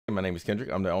My name is Kendrick.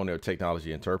 I'm the owner of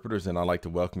Technology Interpreters, and I'd like to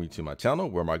welcome you to my channel,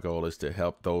 where my goal is to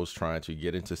help those trying to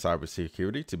get into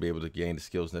cybersecurity to be able to gain the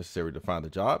skills necessary to find a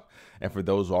job, and for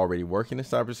those already working in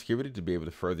cybersecurity to be able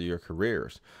to further your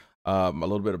careers. A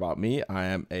little bit about me. I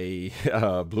am a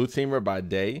blue teamer by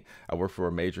day. I work for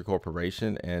a major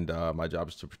corporation, and my job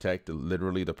is to protect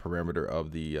literally the perimeter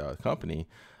of the company.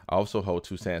 I also hold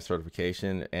 2 SANS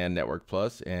certification and Network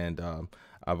Plus, and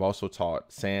I've also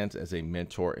taught SANS as a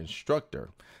mentor instructor.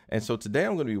 And so today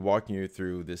I'm going to be walking you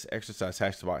through this exercise,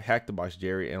 Hack the Box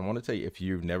Jerry. And I want to tell you, if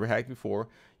you've never hacked before,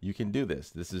 you can do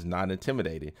this. This is not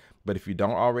intimidating. But if you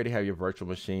don't already have your virtual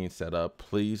machine set up,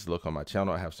 please look on my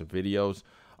channel. I have some videos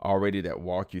already that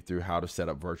walk you through how to set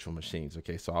up virtual machines.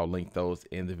 Okay, so I'll link those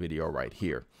in the video right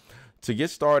here. To get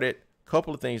started, a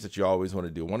couple of things that you always want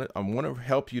to do. I want to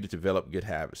help you to develop good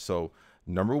habits. So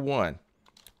number 1,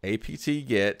 apt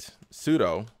get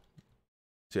sudo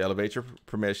to elevate your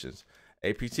permissions.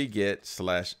 apt get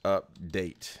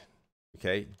 /update.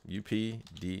 Okay,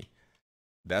 upd.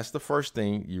 That's the first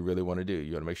thing you really want to do.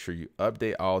 You want to make sure you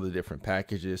update all the different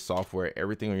packages, software,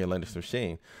 everything on your Linux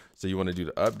machine. So you want to do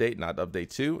the update, not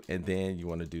update 2, and then you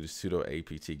want to do the sudo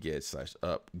apt get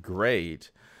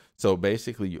 /upgrade. So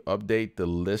basically you update the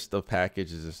list of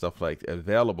packages and stuff like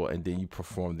available, and then you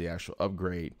perform the actual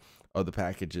upgrade of the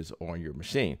packages on your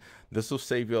machine. This will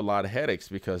save you a lot of headaches,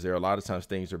 because there are a lot of times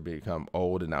things are become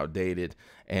old and outdated,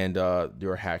 and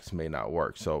your hacks may not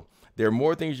work. So there are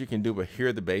more things you can do, but here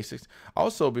are the basics.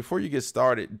 Also, before you get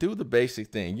started, do the basic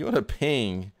thing. You want to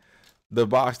ping the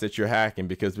box that you're hacking,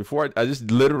 because before I just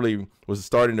literally was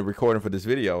starting the recording for this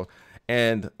video,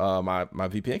 and my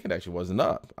VPN connection wasn't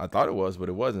up. I thought it was, but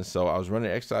it wasn't. So I was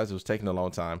running exercise. It was taking a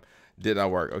long time. Did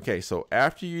not work. Okay, so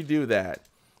after you do that,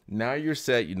 now you're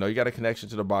set. You know you got a connection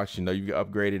to the box. You know you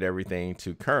upgraded everything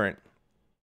to current.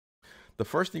 The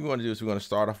first thing we want to do is we're going to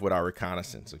start off with our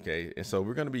reconnaissance. Okay, and so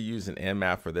we're going to be using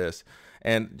Nmap for this,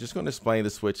 and just going to explain the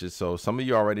switches. So some of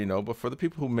you already know, but for the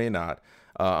people who may not,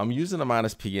 I'm using a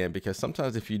 -pn because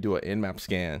sometimes if you do an Nmap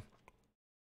scan,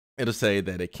 it'll say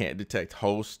that it can't detect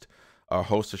host, or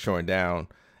hosts are showing down,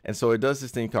 and so it does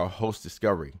this thing called host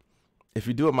discovery. If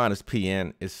you do a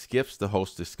 -pn, it skips the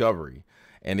host discovery,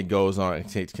 and it goes on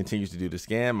and continues to do the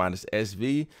scan.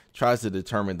 -sv tries to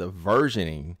determine the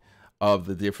versioning of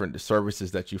the different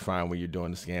services that you find when you're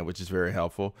doing the scan, which is very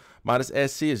helpful.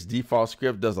 -sc is default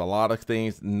script, does a lot of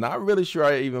things. Not really sure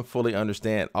I even fully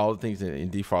understand all the things in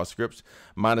default scripts.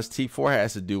 -t4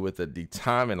 has to do with the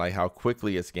time and like how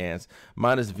quickly it scans.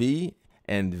 -v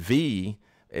and v,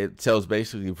 it tells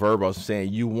basically verbose,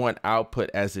 saying you want output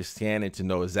as it's scanning to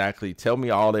know exactly, tell me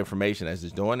all the information as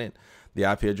it's doing it, the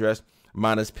IP address.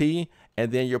 -p,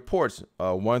 and then your ports,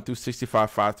 1 through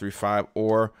 65,535,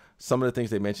 or some of the things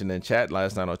they mentioned in chat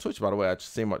last night on Twitch. By the way, I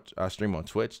stream on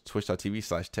Twitch,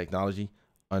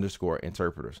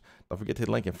 twitch.tv/technology_interpreters. Don't forget to hit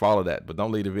the link and follow that, but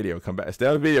don't leave the video. Come back, stay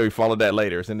on the video, you follow that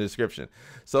later. It's in the description.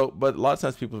 So, but a lot of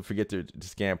times people forget to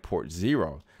scan port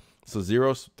 0. So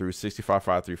 0 through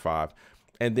 65,535.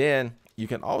 And then you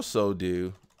can also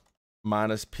do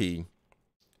 -p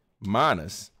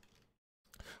minus,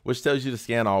 which tells you to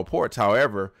scan all ports.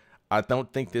 However, I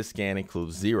don't think this scan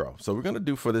includes 0. So we're going to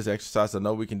do for this exercise, I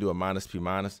know we can do a -p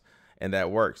minus, and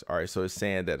that works. All right, so it's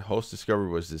saying that host discovery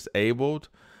was disabled.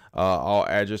 All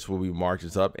address will be marked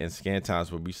as up, and scan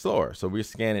times will be slower. So we're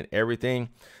scanning everything,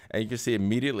 and you can see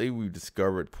immediately we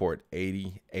discovered port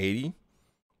 8080,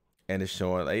 and it's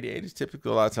showing 8080 is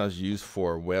typically a lot of times used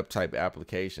for web type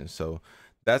applications. So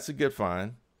that's a good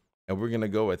find, and we're going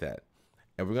to go with that.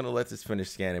 And we're going to let this finish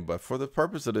scanning. But for the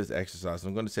purpose of this exercise,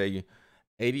 I'm going to tell you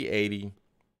 8080.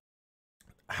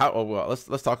 Well,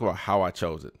 let's talk about how I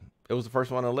chose it. It was the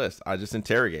first one on the list. I just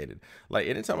interrogated. Like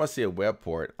anytime I see a web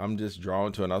port, I'm just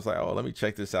drawn to it. And I was like, oh, let me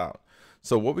check this out.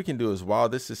 So what we can do is while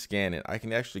this is scanning, I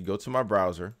can actually go to my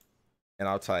browser and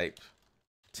I'll type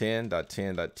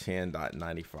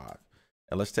 10.10.10.95.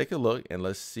 And let's take a look and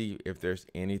let's see if there's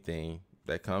anything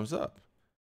that comes up.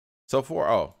 So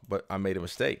but I made a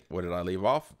mistake. What did I leave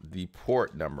off? The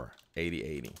port number,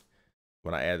 8080.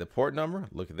 When I add the port number,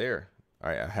 look there. All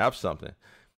right, I have something.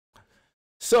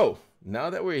 So now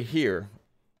that we're here,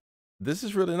 this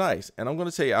is really nice. And I'm going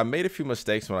to tell you, I made a few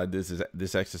mistakes when I did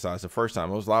this exercise the first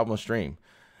time. I was live on stream.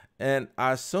 And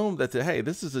I assumed that, hey,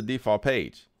 this is a default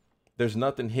page. There's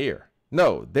nothing here.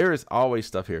 No, there is always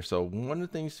stuff here. So one of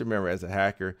the things to remember as a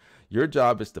hacker, your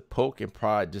job is to poke and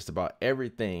prod just about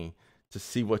everything to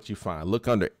see what you find. Look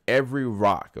under every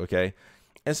rock, okay?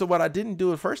 And so what I didn't do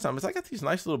the first time is I got these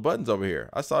nice little buttons over here.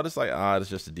 I saw this like, it's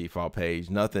just a default page,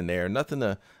 nothing there, nothing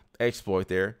to exploit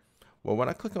there. Well, when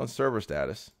I click on server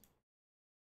status,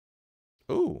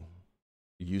 ooh,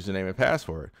 username and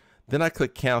password. Then I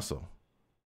click cancel.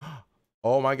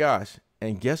 Oh my gosh.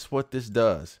 And guess what this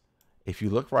does? If you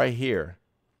look right here,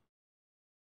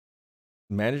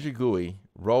 manager GUI,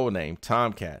 role name,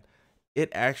 Tomcat, it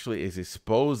actually is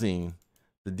exposing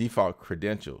the default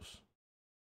credentials.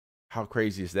 How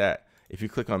crazy is that? If you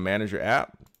click on manager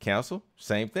app, cancel,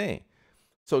 same thing.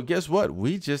 So guess what?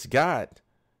 We just got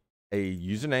a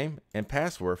username and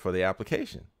password for the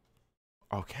application.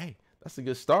 Okay, that's a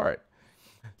good start.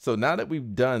 So now that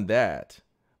we've done that,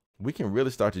 we can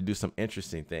really start to do some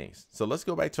interesting things. So let's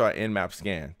go back to our nmap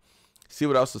scan, see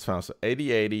what else was found. So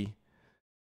 8080,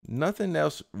 nothing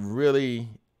else really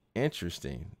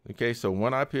interesting. Okay, so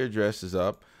one IP address is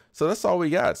up. So that's all we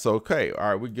got. So, okay, all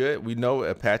right, we're good. We know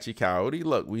Apache Coyote.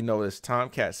 Look, we know it's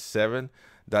Tomcat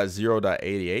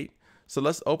 7.0.88. So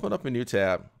let's open up a new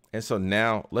tab. And so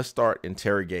now let's start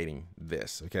interrogating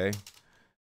this, okay?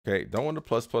 Okay, don't want the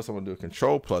plus plus. I'm gonna do a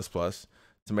control plus plus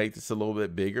to make this a little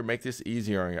bit bigger, make this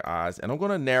easier on your eyes. And I'm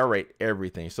gonna narrate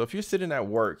everything. So if you're sitting at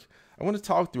work, I want to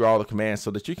talk through all the commands so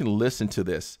that you can listen to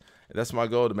this. And that's my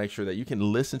goal, to make sure that you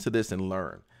can listen to this and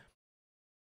learn.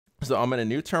 So I'm in a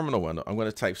new terminal window. I'm going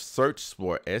to type search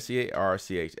exploit,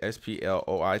 SEARCH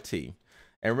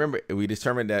And remember, we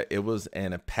determined that it was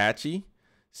an Apache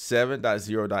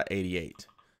 7.0.88.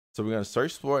 So we're going to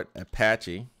search exploit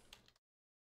Apache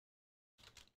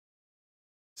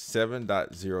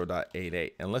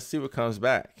 7.0.88. And let's see what comes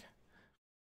back.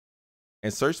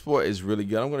 And search exploit is really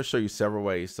good. I'm going to show you several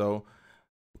ways. So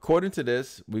according to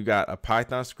this, we've got a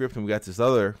Python script and we got this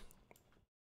other.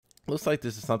 Looks like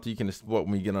this is something you can exploit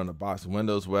when you get on the box.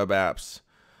 Windows, web apps.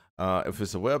 If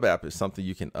it's a web app, it's something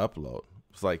you can upload.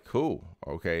 It's like, cool.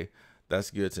 Okay, that's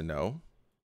good to know.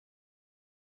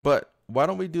 But why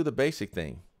don't we do the basic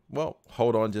thing? Well,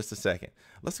 hold on just a second.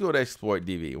 Let's go to exploit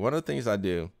DB. One of the things I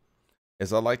do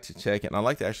is I like to check, and I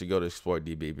like to actually go to exploit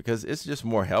DB because it's just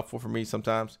more helpful for me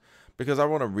sometimes because I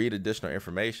want to read additional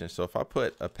information. So if I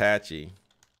put Apache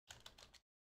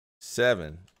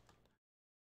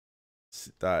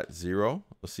 7.0,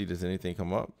 let's see, does anything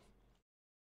come up?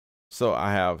 So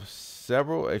I have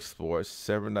several exploits: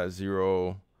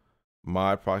 7.0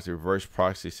 mod proxy, reverse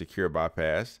proxy, secure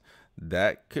bypass.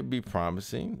 That could be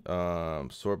promising.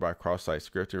 Sort by cross-site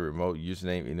scripting, remote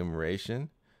username enumeration.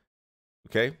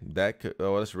 Okay, that could,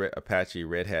 oh, let's read Apache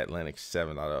Red Hat Linux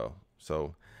 7.0.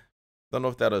 So don't know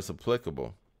if that is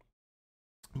applicable,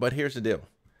 but here's the deal.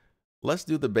 Let's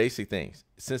do the basic things.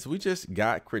 Since we just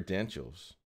got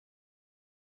credentials,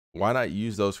 why not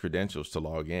use those credentials to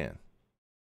log in?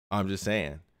 I'm just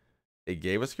saying, it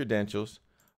gave us credentials.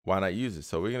 Why not use it?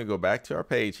 So we're going to go back to our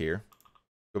page here,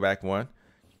 go back one.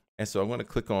 And so I'm going to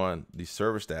click on the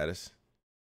server status.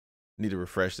 Need to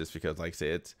refresh this because, like I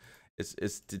said,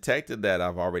 it's detected that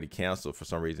I've already canceled for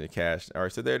some reason, cached. All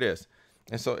right, so there it is.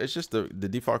 And so it's just the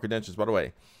default credentials. By the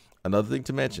way, another thing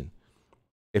to mention,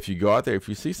 if you go out there, if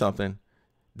you see something,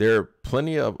 there are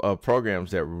plenty of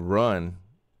programs that run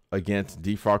against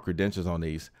default credentials on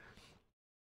these.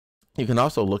 You can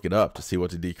also look it up to see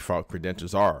what the default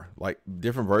credentials are. Like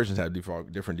different versions have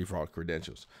different default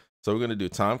credentials. So we're going to do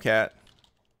Tomcat,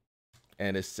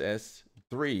 and it's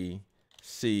S3CRET.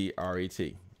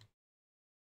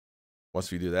 Once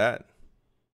we do that,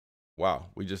 wow,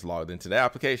 we just logged into the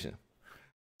application.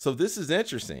 So this is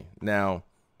interesting. Now,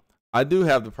 I do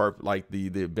have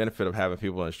the benefit of having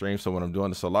people on the stream. So when I'm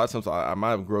doing this, so a lot of times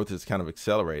my growth is kind of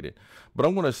accelerated. But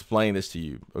I'm going to explain this to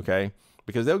you, okay?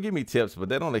 Because they'll give me tips, but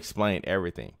they don't explain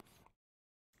everything.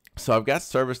 So I've got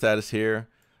server status here.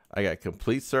 I got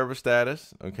complete server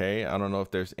status, okay? I don't know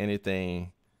if there's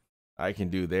anything I can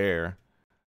do there.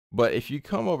 But if you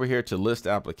come over here to list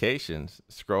applications,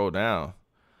 scroll down.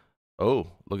 Oh,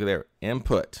 look at there,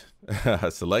 input.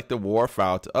 Select the WAR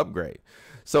file to upgrade.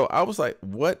 So I was like,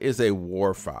 what is a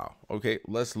WAR file? Okay,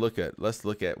 let's look at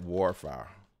WAR file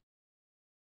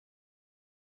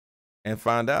and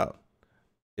find out.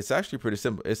 It's actually pretty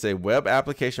simple. It's a web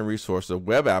application resource, a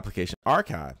web application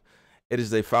archive. It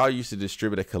is a file used to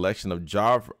distribute a collection of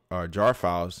jar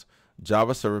files,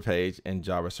 Java server page, and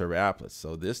Java server applets.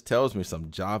 So this tells me some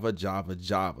Java.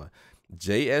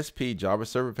 JSP Java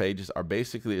server pages are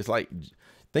basically, it's like,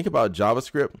 think about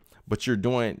JavaScript, but you're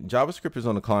doing, JavaScript is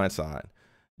on the client side.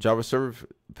 Java server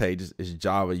pages is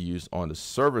Java used on the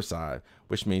server side,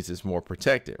 which means it's more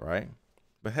protected, right?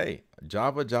 But hey,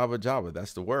 Java,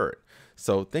 that's the word.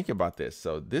 So think about this.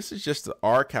 So this is just the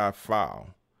archive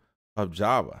file of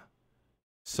Java.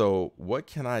 So what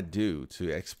can I do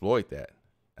to exploit that?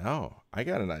 Oh, I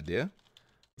got an idea.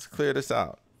 Let's clear this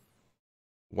out.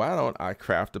 Why don't I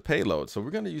craft a payload? So we're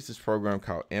going to use this program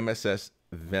called MSS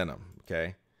Venom, okay?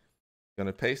 I'm going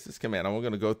to paste this command. I'm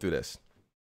going to go through this.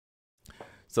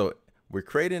 So we're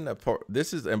creating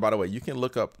this is, and by the way, you can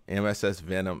look up MSS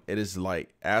Venom. It is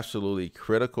like absolutely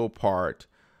critical part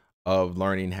of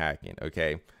learning hacking.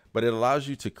 Okay. But it allows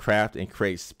you to craft and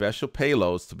create special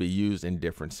payloads to be used in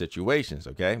different situations.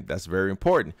 Okay. That's very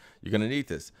important. You're going to need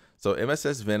this. So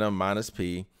MSS Venom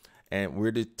 -P, and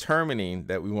we're determining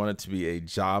that we want it to be a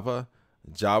JavaScript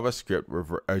or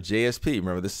JSP.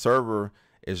 Remember, this server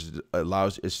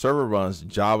server runs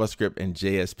JavaScript and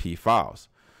JSP files.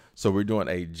 So we're doing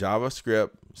a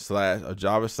JavaScript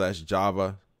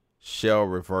Java shell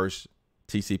reverse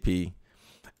TCP.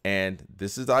 And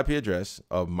this is the IP address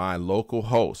of my local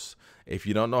host. If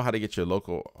you don't know how to get your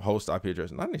local host IP address,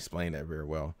 and I didn't explain that very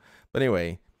well. But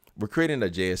anyway, we're creating a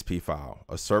JSP file,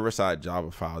 a server-side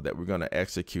Java file that we're going to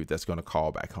execute that's going to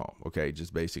call back home. Okay,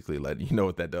 just basically letting you know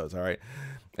what that does. All right.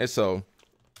 And so a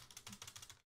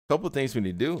couple of things we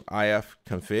need to do. IF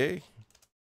config,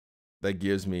 that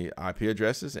gives me IP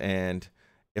addresses. And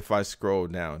if I scroll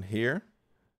down here,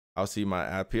 I'll see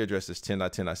my IP address is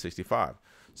 10.10.65.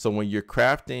 So when you're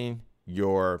crafting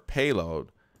your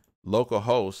payload,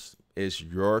 localhost is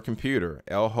your computer,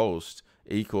 lhost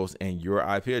equals, and your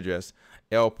IP address.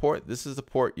 Lport, this is the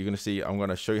port you're going to see. I'm going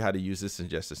to show you how to use this in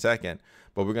just a second,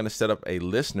 but we're going to set up a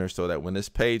listener so that when this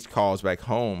page calls back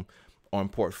home on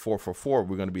port 444,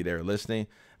 we're going to be there listening.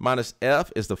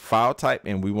 -F is the file type,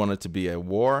 and we want it to be a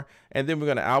war. And then we're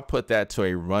going to output that to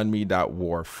a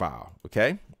runme.war file.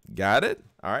 Okay, got it?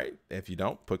 All right. If you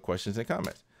don't, put questions in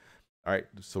comments. All right,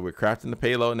 so we're crafting the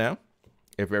payload now.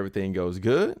 If everything goes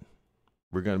good,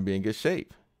 we're going to be in good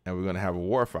shape, and we're going to have a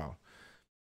war file.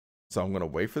 So I'm going to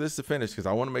wait for this to finish because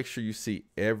I want to make sure you see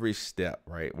every step,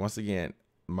 right? Once again,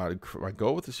 my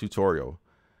goal with this tutorial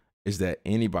is that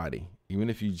anybody,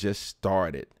 even if you just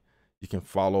started, you can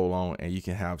follow along and you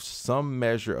can have some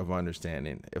measure of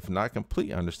understanding, if not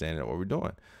complete understanding of what we're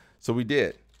doing. So we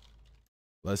did.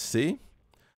 Let's see.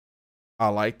 I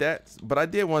like that, but I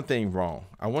did one thing wrong.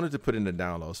 I wanted to put in the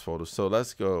downloads folder. So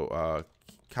let's go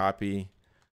copy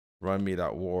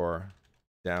runme.war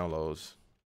downloads.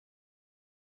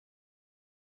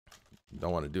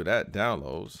 Don't want to do that.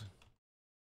 Downloads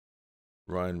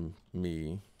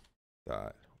runme.war.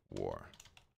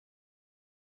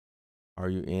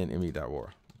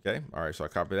 runme.war. Okay. All right. So I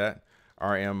copy that.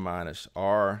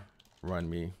 rm-r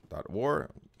runme.war.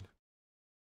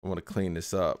 I want to clean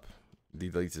this up.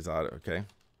 Delete this out. Okay.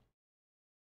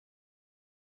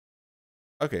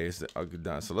 Okay, it's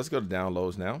done. So let's go to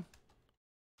downloads now.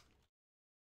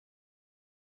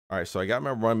 All right, so I got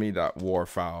my runme.war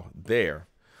file there.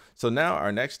 So now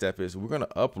our next step is we're going to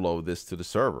upload this to the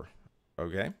server.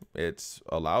 Okay, it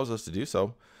allows us to do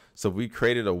so. So we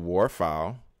created a war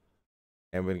file,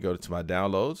 and we're going to go to my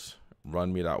downloads,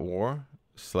 runme.war,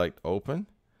 select open,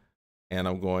 and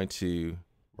I'm going to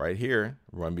right here,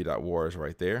 runme.war is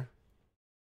right there.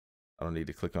 I don't need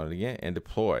to click on it again, and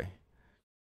deploy.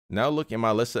 Now look in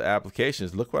my list of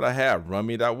applications. Look what I have,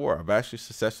 runme.war. I've actually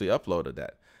successfully uploaded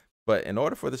that. But in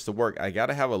order for this to work, I got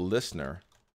to have a listener.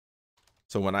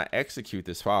 So when I execute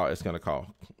this file, it's going to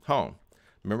call home.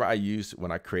 Remember,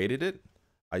 when I created it,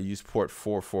 I used port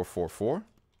 4444.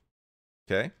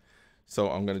 Okay.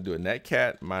 So I'm going to do a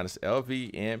netcat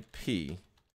 -lvnp.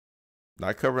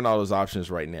 Not covering all those options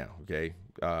right now. Okay.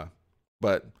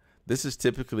 But this is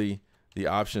typically the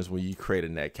options when you create a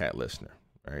netcat listener.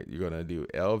 All right, you're going to do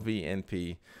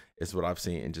lvnp is what I've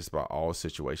seen in just about all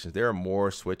situations. There are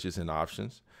more switches and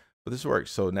options, but this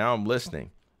works. So now I'm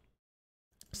listening.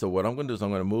 So what I'm going to do is I'm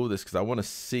going to move this because I want to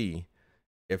see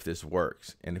if this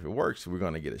works. And if it works, we're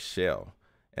going to get a shell.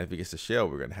 And if it gets a shell,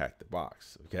 we're going to hack the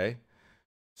box. Okay.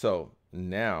 So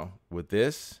now with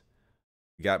this,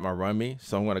 got my run me.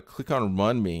 So I'm going to click on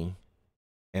run me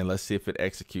and let's see if it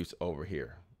executes over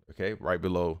here. Okay. Right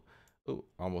below. Ooh,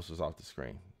 almost was off the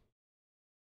screen.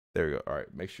 There we go. All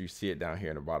right. Make sure you see it down here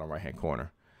in the bottom right hand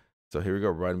corner. So here we go.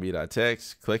 Run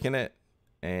me.txt, clicking it.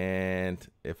 And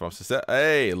if I'm successful,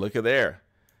 hey, look at there.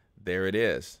 There it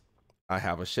is. I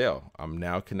have a shell. I'm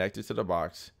now connected to the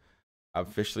box. I'm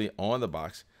officially on the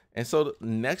box. And so the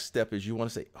next step is you want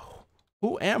to say, oh,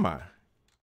 who am I?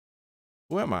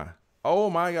 Who am I? Oh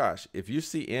my gosh. If you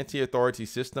see anti-authority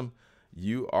system,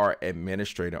 you are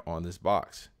administrator on this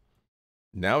box.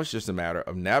 Now it's just a matter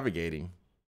of navigating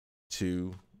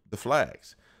to the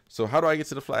flags. So how do I get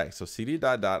to the flags? So cd ...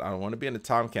 I don't want to be in the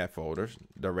Tomcat folder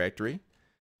directory.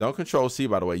 Don't control C,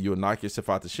 by the way. You'll knock yourself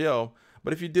out the shell.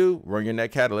 But if you do, run your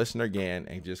netcat listener again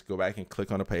and just go back and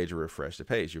click on the page or refresh the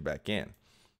page. You're back in.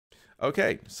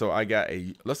 Okay, so I got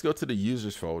let's go to the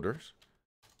users folders.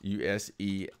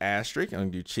 USE asterisk. I'm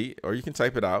going to do cheat, or you can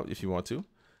type it out if you want to.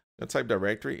 I'll type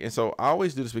directory. And so I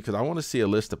always do this because I want to see a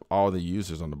list of all the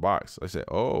users on the box. I say,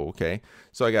 oh, okay.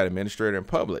 So I got administrator and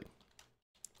public.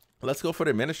 Let's go for the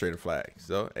administrator flag.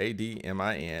 So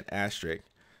admin asterisk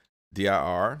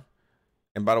dir.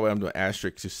 And by the way, I'm doing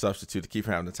asterisk to substitute to keep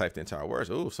from having to type the entire words.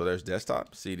 Oh, so there's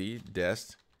desktop, cd,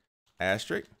 dest,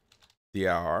 asterisk,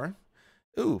 dir.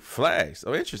 Ooh, flags.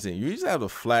 Oh, interesting. You usually have a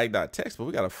flag.txt, but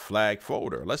we got a flag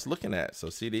folder. Let's look in that. So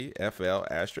cd, fl,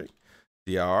 asterisk,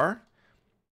 dir.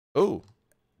 Ooh,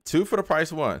 2 for the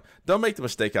price of 1. Don't make the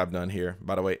mistake I've done here.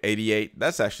 By the way, 88,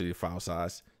 that's actually the file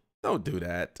size. Don't do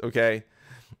that, okay?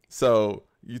 So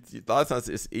a lot of times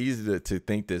it's easy to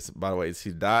think this. By the way,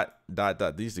 see dot,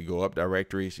 these to go up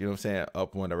directories, you know what I'm saying?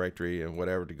 Up one directory and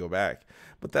whatever to go back.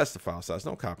 But that's the file size.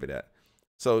 Don't copy that.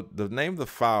 So the name of the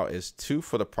file is 2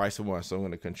 for the price of 1. So I'm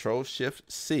going to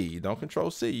Control-Shift-C. Don't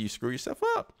Control-C. You screw yourself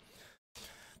up.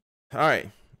 All right.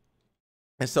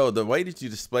 And so the way that you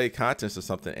display contents of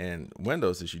something in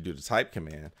Windows is you do the type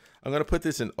command. I'm going to put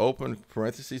this in open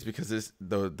parentheses because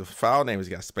the file name has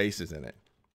got spaces in it.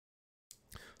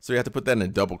 So you have to put that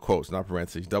in double quotes, not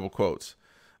parentheses, double quotes.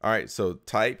 All right, so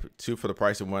type 2 for the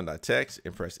price of 1.txt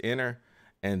and press enter.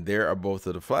 And there are both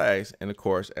of the flags. And of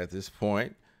course, at this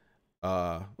point,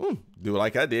 do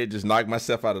like I did, just knock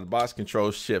myself out of the box,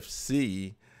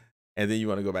 Control-Shift-C. And then you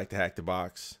want to go back to hack the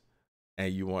box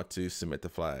and you want to submit the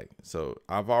flag. So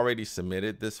I've already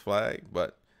submitted this flag,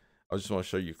 but I just want to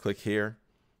show you, click here.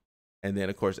 And then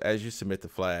of course, as you submit the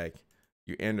flag,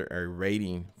 you enter a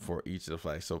rating for each of the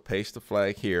flags. So paste the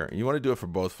flag here, and you want to do it for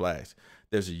both flags.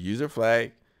 There's a user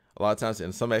flag. A lot of times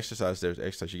in some exercise, there's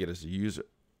exercise you get as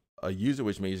a user,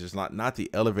 which means it's not the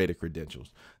elevated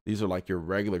credentials. These are like your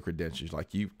regular credentials,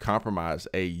 like you compromise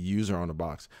a user on the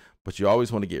box, but you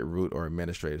always want to get root or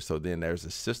administrator. So then there's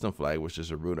a system flag, which is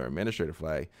a root or administrator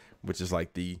flag, which is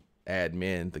like the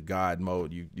admin, the God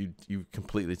mode. You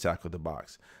completely tackle the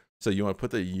box. So you want to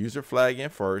put the user flag in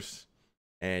first,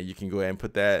 and you can go ahead and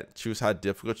put that, choose how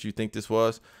difficult you think this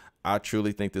was. I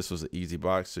truly think this was an easy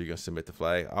box, so you're going to submit the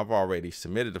flag. I've already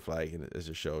submitted the flag, as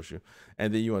it shows you.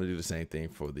 And then you want to do the same thing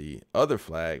for the other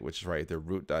flag, which is right there,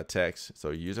 root.txt. So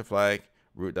user flag,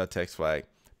 root.txt flag,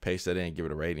 paste that in, give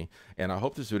it a rating. And I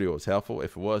hope this video was helpful.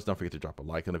 If it was, don't forget to drop a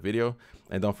like on the video.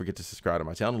 And don't forget to subscribe to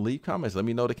my channel. Leave comments. Let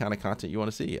me know the kind of content you want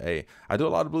to see. Hey, I do a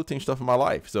lot of blue team stuff in my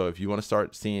life. So if you want to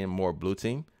start seeing more blue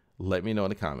team, let me know in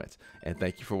the comments. And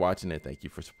thank you for watching, and thank you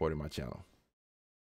for supporting my channel.